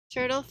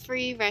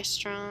Turtle-free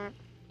restaurant.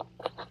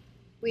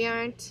 We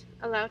aren't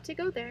allowed to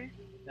go there.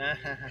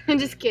 I'm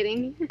just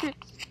kidding.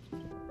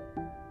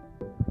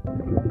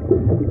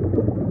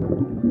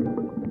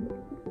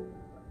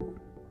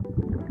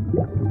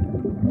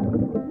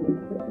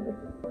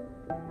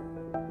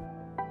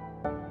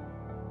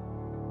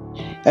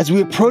 As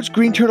we approached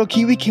Green Turtle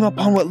Cay, we came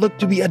upon what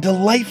looked to be a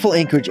delightful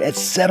anchorage at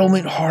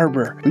Settlement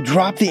Harbour. We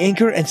dropped the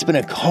anchor and spent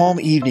a calm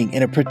evening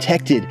in a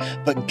protected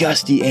but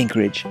gusty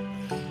anchorage.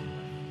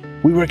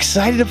 We were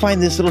excited to find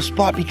this little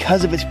spot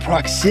because of its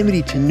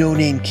proximity to No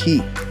Name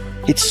Cay.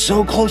 It's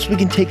so close we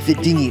can take the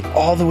dinghy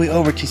all the way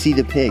over to see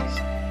the pigs.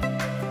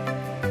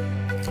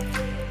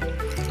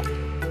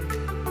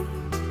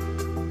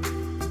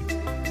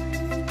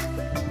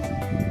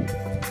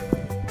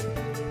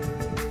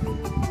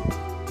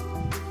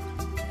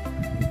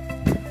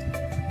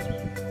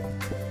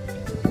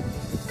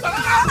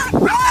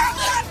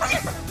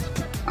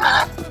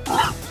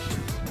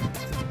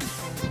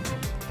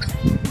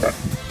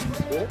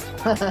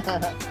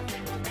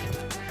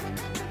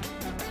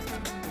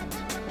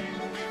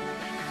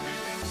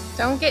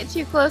 Don't get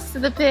too close to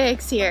the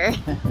pigs here.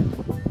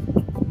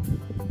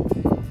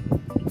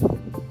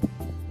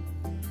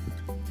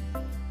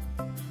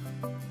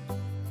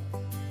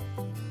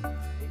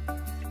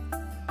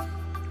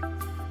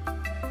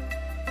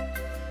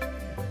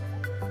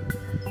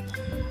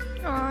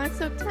 Aw, it's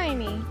so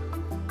tiny.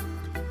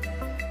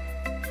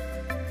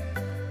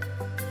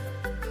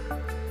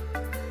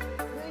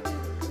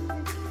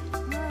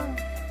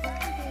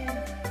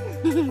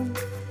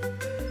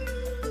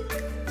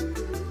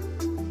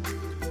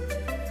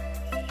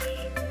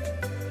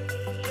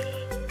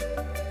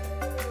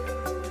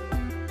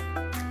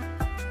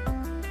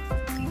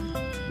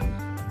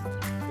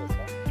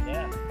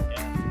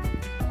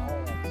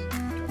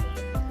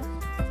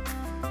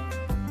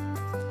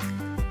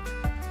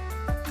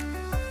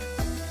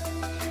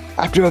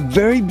 After a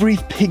very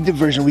brief pig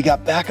diversion, we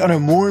got back on our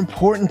more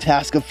important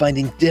task of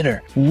finding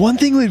dinner. One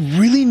thing we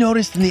really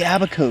noticed in the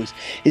Abacos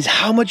is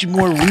how much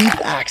more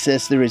reef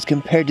access there is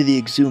compared to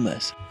the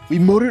Exumas. We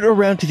motored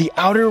around to the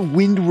outer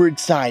windward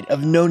side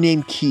of No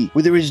Name Cay,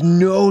 where there is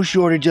no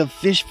shortage of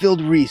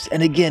fish-filled reefs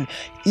and again,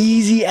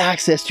 easy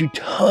access to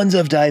tons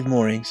of dive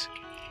moorings.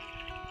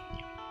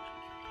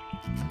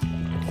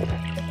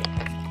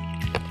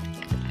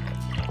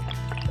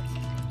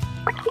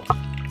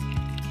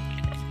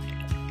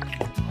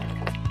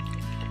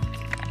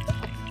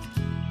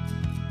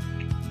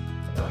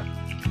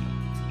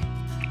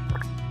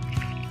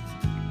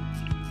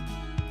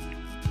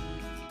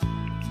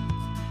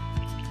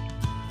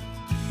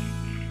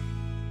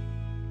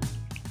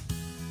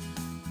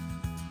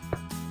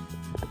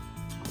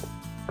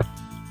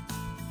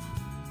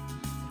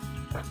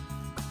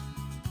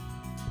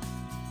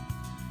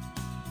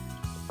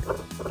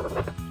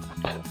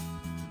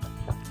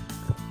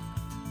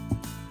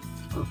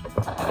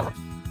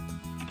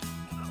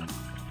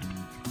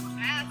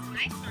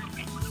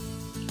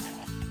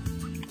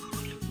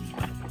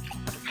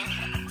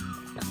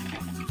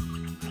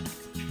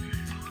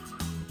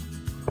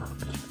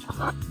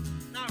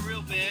 Not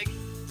real big.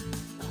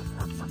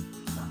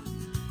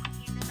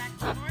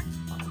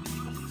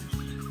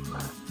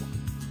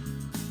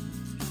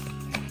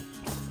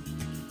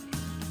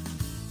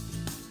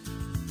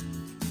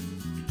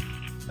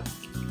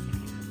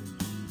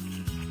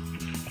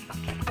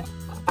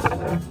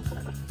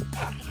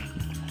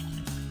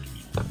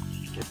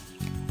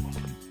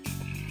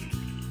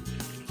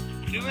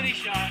 Too many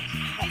sharks.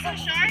 These are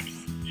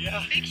sharks?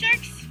 Yeah. Big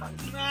sharks?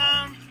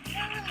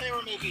 They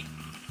were maybe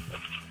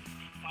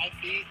 5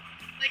 feet.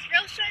 Like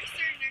real sharks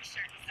or nurse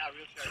sharks? Not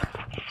real sharks.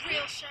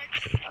 Real sharks.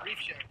 Reef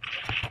sharks.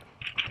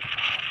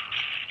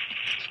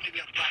 Maybe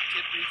a black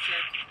tip reef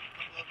shark.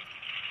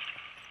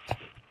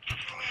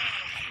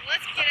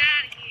 Let's get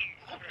out of here.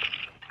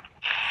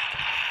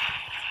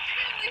 You're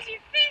gonna lose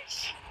your fish.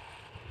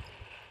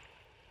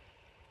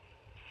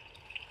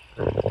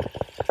 Oh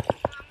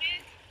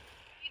man,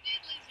 you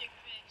did lose your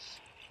fish.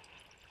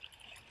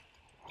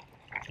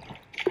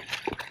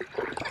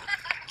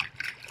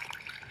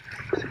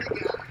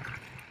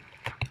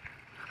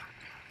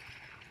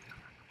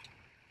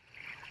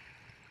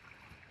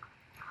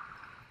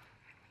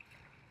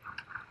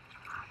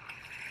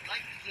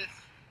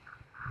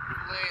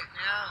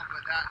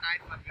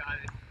 Knife I've got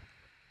it.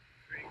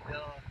 Great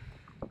bill.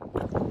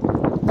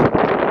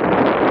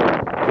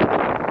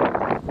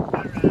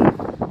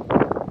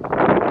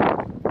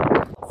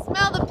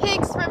 Smell the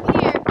pigs from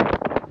here.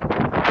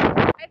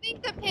 I think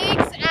the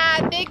pigs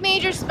at Big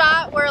Major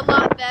Spot were a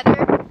lot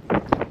better.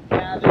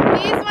 Yeah,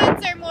 these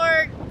ones are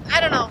more, I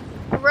don't know,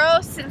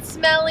 gross and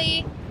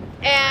smelly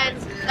and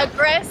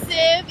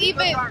aggressive.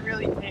 Even aren't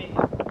really tame.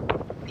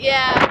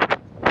 Yeah.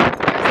 There's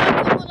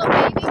some little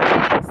baby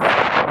pigs.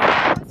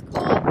 That one's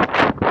cool.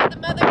 But the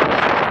mother pig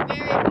is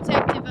very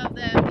protective of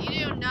them.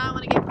 You do not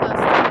want to get close to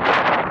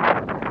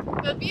them.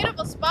 But a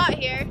beautiful spot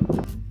here.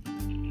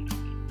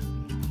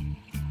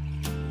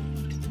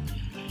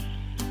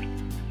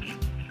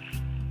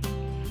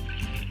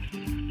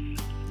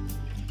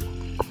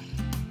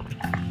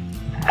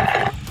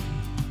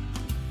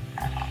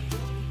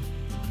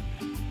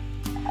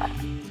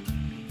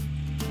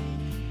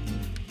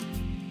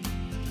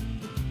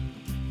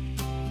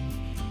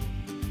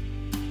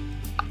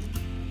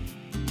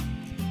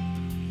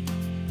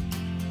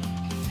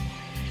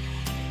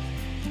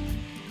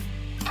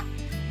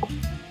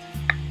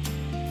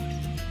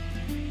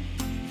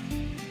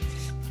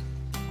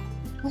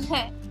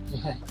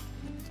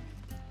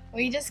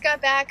 We just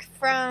got back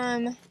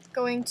from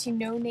going to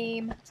No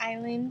Name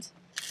Island.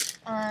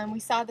 We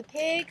saw the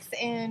pigs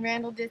and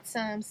Randall did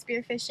some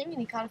spearfishing and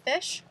he caught a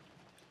fish.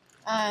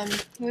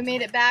 We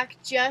made it back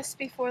just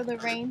before the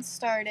rain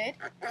started,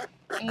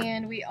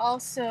 and we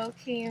also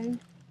came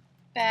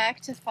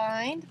back to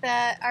find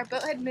that our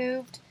boat had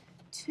moved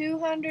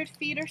 200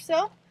 feet or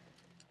so.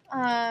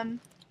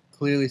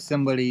 Clearly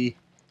somebody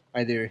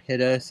either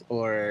hit us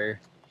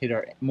or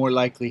more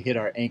likely hit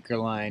our anchor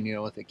line, you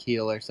know, with a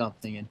keel or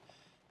something, and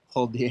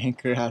pulled the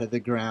anchor out of the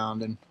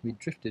ground, and we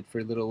drifted for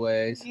a little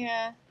ways.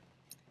 Yeah,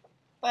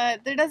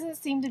 but there doesn't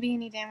seem to be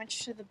any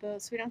damage to the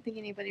boat, so we don't think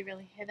anybody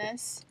really hit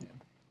us. Yeah.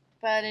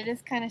 But it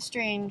is kind of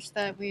strange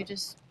that we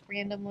just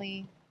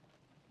randomly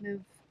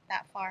moved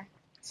that far.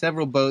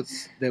 Several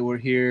boats that were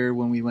here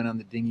when we went on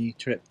the dinghy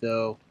trip,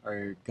 though,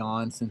 are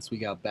gone since we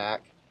got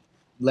back.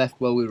 Left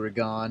while we were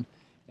gone,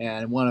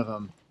 and one of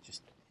them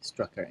just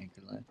struck our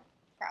anchor line.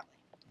 Probably.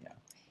 Yeah.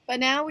 But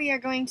now we are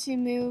going to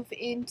move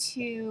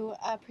into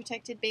a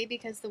protected bay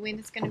because the wind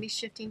is going to be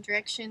shifting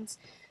directions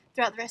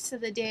throughout the rest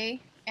of the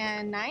day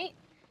and night.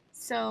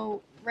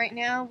 So right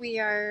now we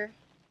are...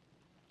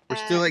 We're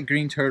still at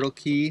Green Turtle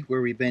Cay,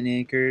 where we've been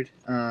anchored.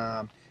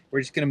 We're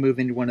just going to move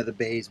into one of the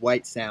bays,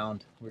 White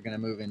Sound. We're going to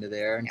move into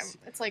there. And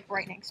yeah, it's like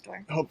right next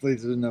door. hopefully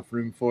there's enough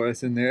room for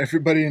us in there.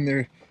 Everybody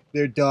and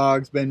their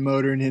dog's been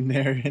motoring in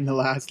there in the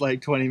last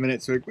like 20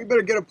 minutes. So we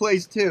better get a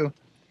place too.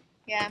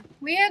 Yeah,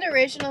 we had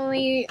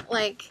originally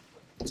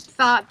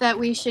thought that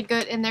we should go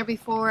in there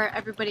before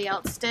everybody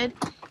else did,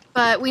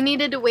 but we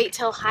needed to wait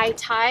till high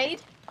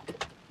tide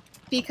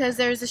because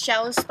there's a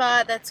shallow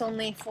spot that's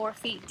only 4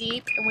 feet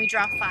deep and we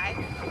draw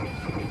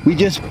 5. We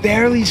just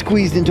barely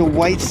squeezed into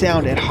White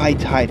Sound at high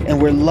tide,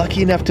 and we're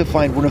lucky enough to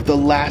find one of the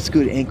last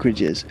good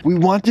anchorages. We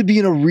want to be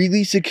in a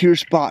really secure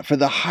spot for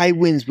the high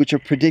winds which are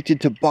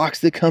predicted to box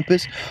the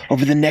compass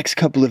over the next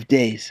couple of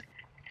days.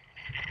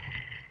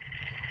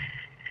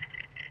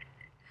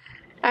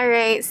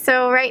 Alright,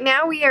 so right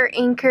now we are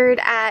anchored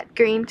at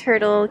Green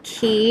Turtle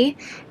Cay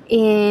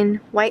in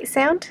White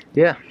Sound.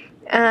 Yeah.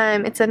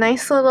 It's a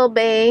nice little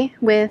bay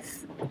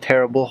with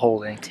Terrible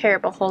holding.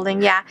 terrible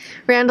holding, yeah.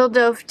 Randall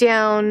dove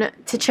down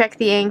to check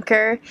the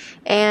anchor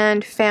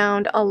and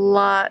found a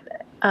lot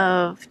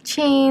of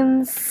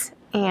chains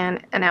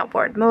and an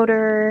outboard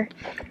motor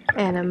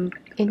and an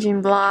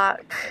engine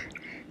block.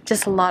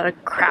 Just a lot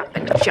of crap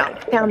and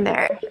junk down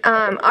there.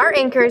 Our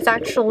anchor is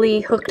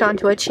actually hooked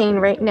onto a chain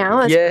right now.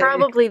 That's Yay.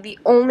 probably the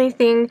only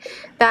thing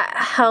that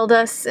held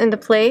us into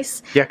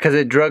place. Yeah, because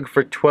it drug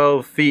for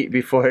 12 feet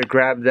before it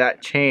grabbed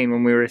that chain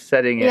when we were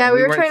setting it. Yeah,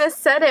 we were trying to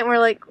set it and we're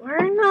like,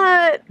 we're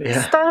not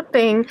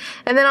stopping.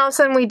 And then all of a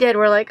sudden we did.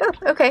 We're like, oh,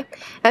 okay.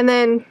 And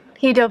then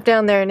he dove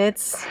down there and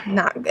it's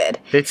not good.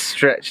 It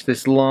stretched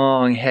this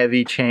long,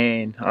 heavy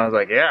chain. I was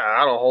like, yeah,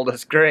 that'll hold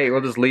us great.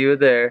 We'll just leave it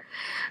there.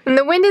 And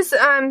the wind is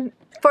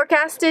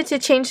forecasted to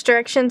change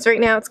directions. Right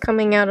now it's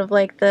coming out of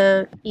like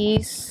the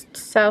east,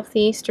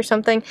 southeast or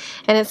something,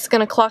 and it's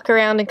gonna clock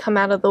around and come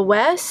out of the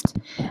west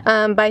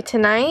by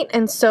tonight.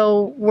 And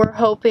so we're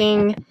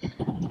hoping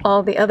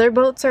all the other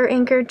boats are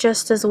anchored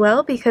just as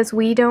well, because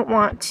we don't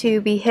want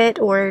to be hit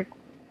or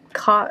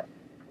caught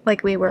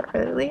like we were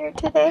earlier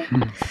today.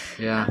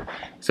 Yeah.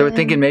 So we're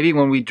thinking maybe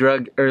when we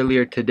drug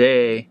earlier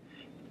today,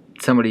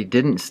 somebody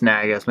didn't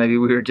snag us. Maybe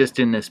we were just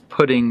in this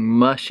pudding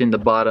mush in the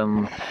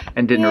bottom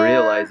and didn't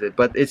realize it.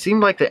 But it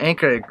seemed like the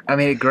anchor, I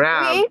mean, it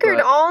grabbed. We anchored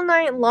all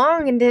night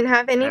long and didn't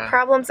have any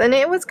problems, and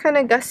it was kind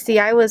of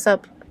gusty. I was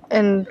up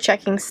and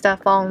checking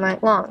stuff all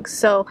night long.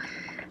 So,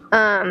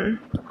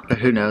 but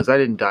who knows? I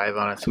didn't dive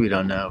on it, so we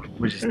don't know.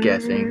 We're just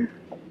guessing.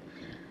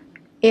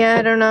 Yeah,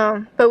 I don't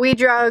know. But we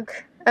drug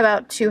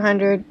about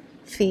 200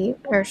 feet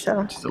or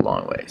so. Just a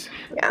long ways.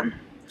 Yeah.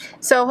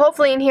 So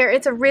hopefully in here,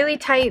 it's a really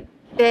tight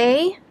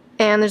bay,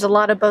 and there's a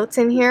lot of boats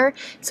in here,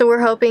 so we're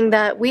hoping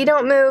that we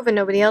don't move and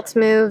nobody else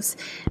moves.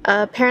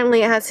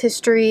 Apparently it has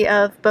history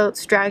of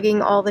boats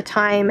dragging all the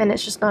time, and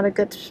it's just not a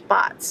good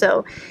spot.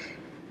 So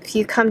if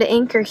you come to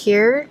anchor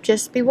here,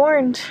 just be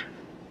warned.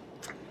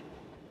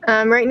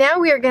 Right now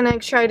we are gonna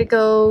try to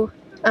go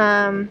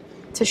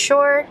to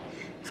shore,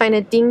 find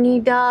a dinghy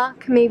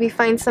dock, maybe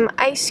find some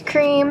ice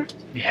cream.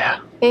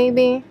 Yeah.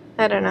 Maybe.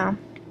 I don't know.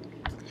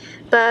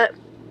 But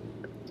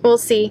we'll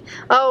see.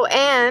 Oh,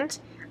 and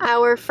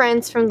our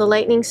friends from the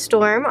lightning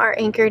storm are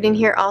anchored in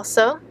here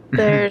also.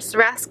 There's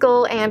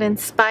Rascal and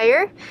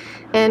Inspire.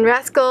 And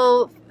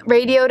Rascal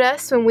radioed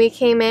us when we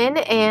came in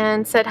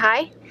and said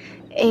hi.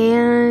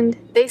 And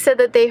they said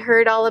that they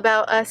heard all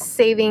about us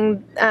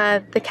saving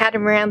the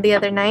catamaran the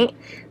other night.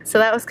 So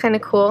that was kind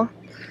of cool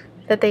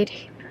that they'd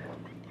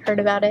heard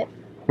about it.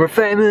 We're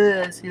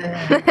famous!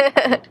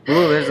 Yeah.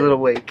 Ooh, there's a little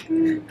wake.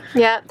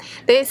 Yeah,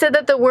 they said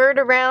that the word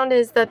around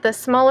is that the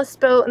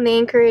smallest boat in the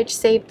anchorage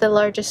saved the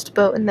largest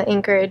boat in the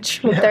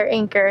anchorage with their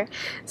anchor.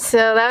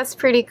 So that was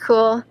pretty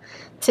cool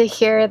to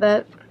hear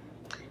that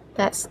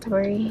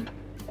story.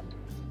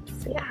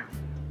 So yeah.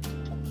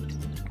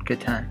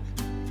 Good time.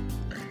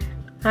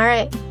 All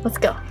right, let's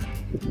go.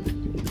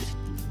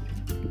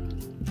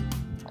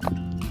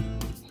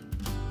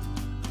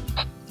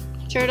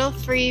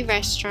 Turtle-free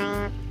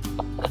restaurant.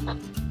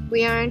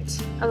 We aren't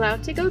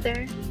allowed to go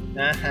there.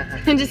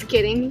 I'm just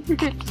kidding.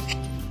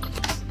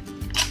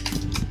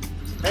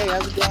 Hey,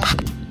 how's it going?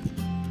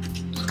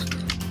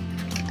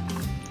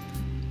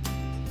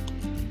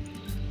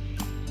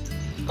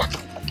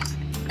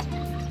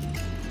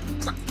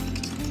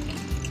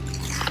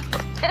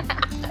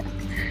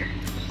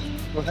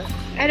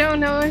 I don't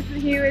know if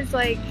he was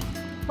like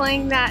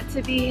playing that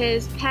to be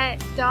his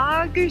pet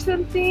dog or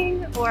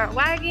something, or a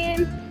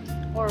wagon,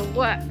 or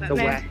what.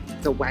 But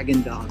The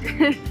wagon dog.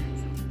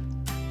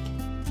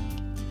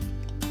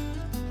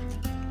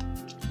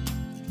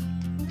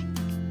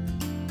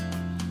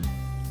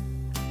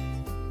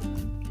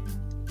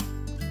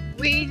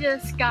 We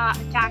just got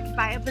attacked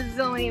by a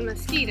bazillion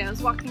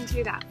mosquitoes walking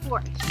through that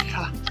forest.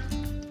 Yeah.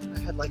 I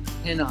had like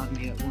 10 on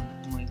me at one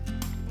point.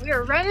 We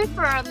were running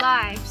for our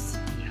lives.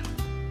 Yeah.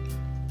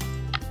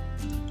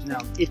 Now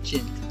I'm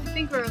itching. I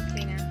think we're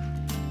okay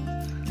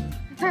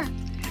now.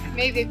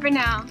 Maybe for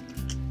now.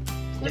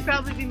 There'll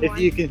probably be more. If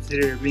you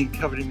consider being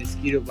covered in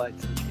mosquito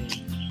bites,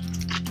 okay.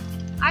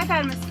 I've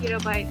had mosquito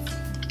bites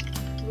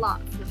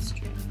lots this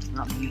trip.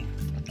 Not me.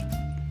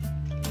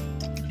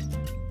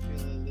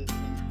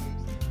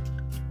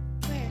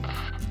 Where?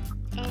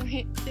 Oh,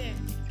 right there.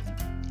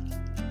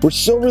 We're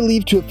so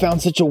relieved to have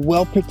found such a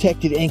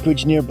well-protected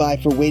anchorage nearby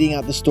for waiting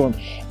out the storm,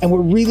 and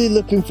we're really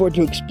looking forward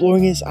to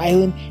exploring this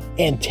island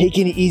and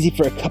taking it easy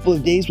for a couple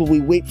of days while we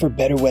wait for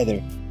better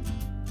weather.